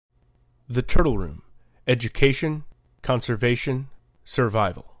The Turtle Room. Education, conservation,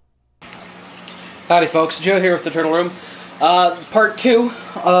 survival. Howdy folks, Joe here with the Turtle Room. Part 2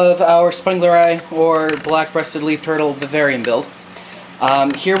 of our Spangler Eye or Black-Breasted Leaf Turtle Vivarium build.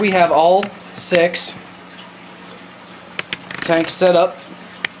 Here we have all 6 tanks set up.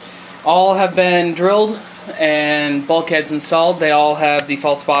 All have been drilled and bulkheads installed. They all have the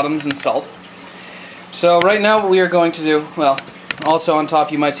false bottoms installed. So right now what we are going to do, well, also on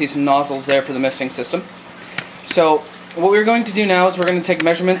top you might see some nozzles there for the misting system. So what we're going to do now is we're going to take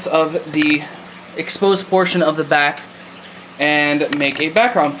measurements of the exposed portion of the back and make a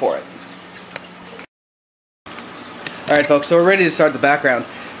background for it. Alright folks, so we're ready to start the background.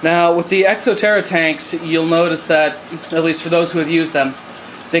 Now with the Exoterra tanks, you'll notice that, at least for those who have used them,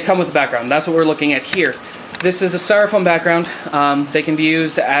 they come with a background. That's what we're looking at here. This is a styrofoam background. They can be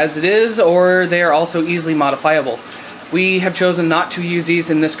used as it is, or they are also easily modifiable. We have chosen not to use these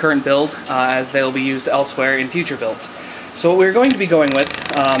in this current build, as they will be used elsewhere in future builds. So what we're going to be going with,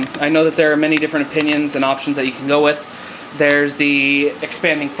 I know that there are many different opinions and options that you can go with. There's the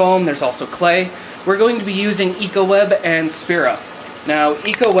expanding foam, there's also clay. We're going to be using EcoWeb and Spira. Now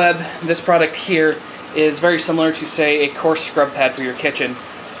EcoWeb, this product here, is very similar to, say, a coarse scrub pad for your kitchen.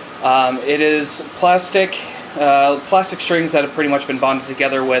 It is plastic strings that have pretty much been bonded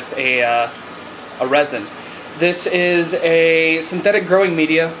together with a resin. This is a synthetic growing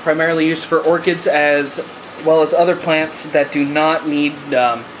media, primarily used for orchids as well as other plants that do not need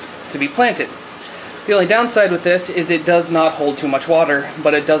to be planted. The only downside with this is it does not hold too much water,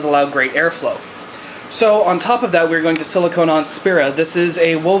 but it does allow great airflow. So on top of that, we're going to silicone on Spira. This is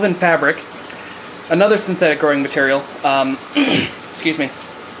a woven fabric, another synthetic growing material, excuse me,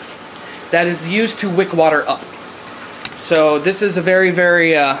 that is used to wick water up. So this is a very,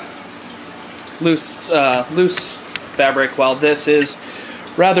 very loose fabric, while this is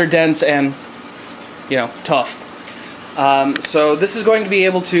rather dense and, you know, tough. So this is going to be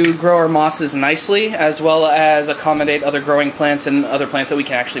able to grow our mosses nicely, as well as accommodate other growing plants and other plants that we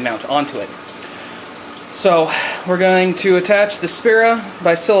can actually mount onto it. So we're going to attach the Spira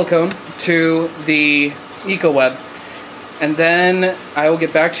by silicone to the EcoWeb, and then I will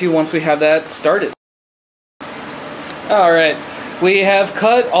get back to you once we have that started. Alright, we have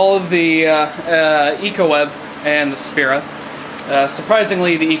cut all of the EcoWeb and the Spira.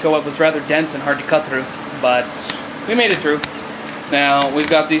 Surprisingly, the EcoWeb was rather dense and hard to cut through, but we made it through. Now, we've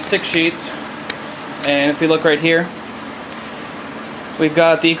got these 6 sheets, and if we look right here, we've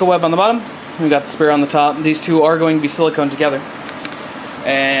got the EcoWeb on the bottom, we've got the Spira on the top. These two are going to be silicone together.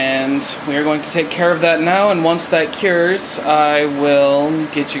 And we are going to take care of that now, and once that cures, I will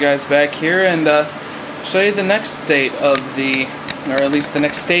get you guys back here and show you the next state of the, or at least the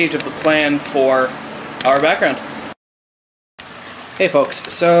next stage of the plan for our background. Hey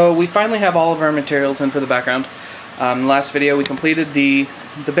folks, so we finally have all of our materials in for the background. In the last video we completed the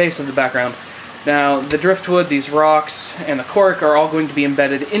base of the background. Now the driftwood, these rocks, and the cork are all going to be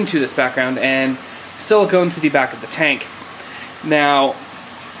embedded into this background and silicone to the back of the tank. Now,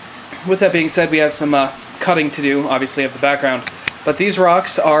 with that being said, we have some cutting to do, obviously, of the background. But these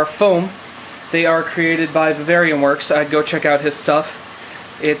rocks are foam. They are created by Vivarium Works. I'd go check out his stuff.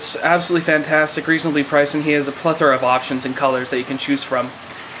 It's absolutely fantastic, reasonably priced, and he has a plethora of options and colors that you can choose from.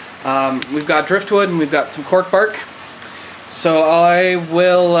 We've got driftwood and we've got some cork bark. So I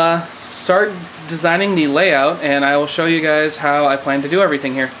will start designing the layout, and I will show you guys how I plan to do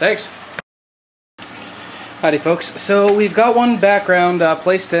everything here. Thanks! Howdy folks, so we've got one background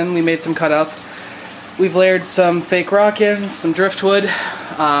placed in. We made some cutouts. We've layered some fake rock in, some driftwood,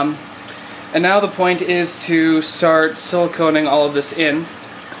 and now the point is to start siliconing all of this in.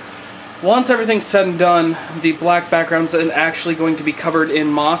 Once everything's said and done, the black background's actually going to be covered in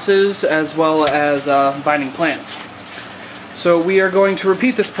mosses as well as binding plants. So we are going to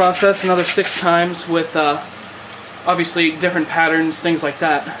repeat this process another 6 times with obviously different patterns, things like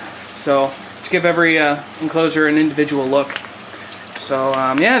that. So to give every enclosure an individual look. So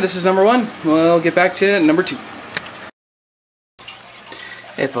yeah, this is number 1. We'll get back to number 2.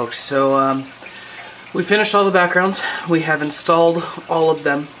 Hey folks, so we finished all the backgrounds. We have installed all of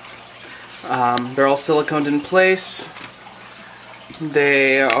them. They're all siliconed in place.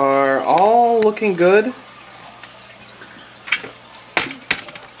 They are all looking good.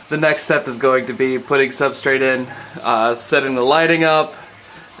 The next step is going to be putting substrate in, setting the lighting up,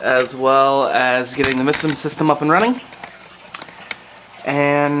 as well as getting the misting system up and running.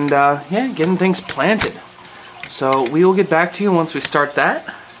 And yeah, getting things planted. So we will get back to you once we start that.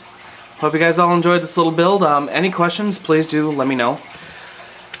 Hope you guys all enjoyed this little build. Any questions, please do let me know.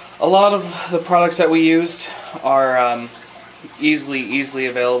 A lot of the products that we used are easily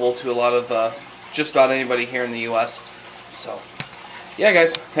available to a lot of just about anybody here in the US. So, yeah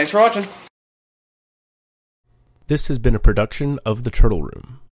guys, thanks for watching. This has been a production of the Turtle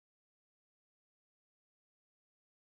Room.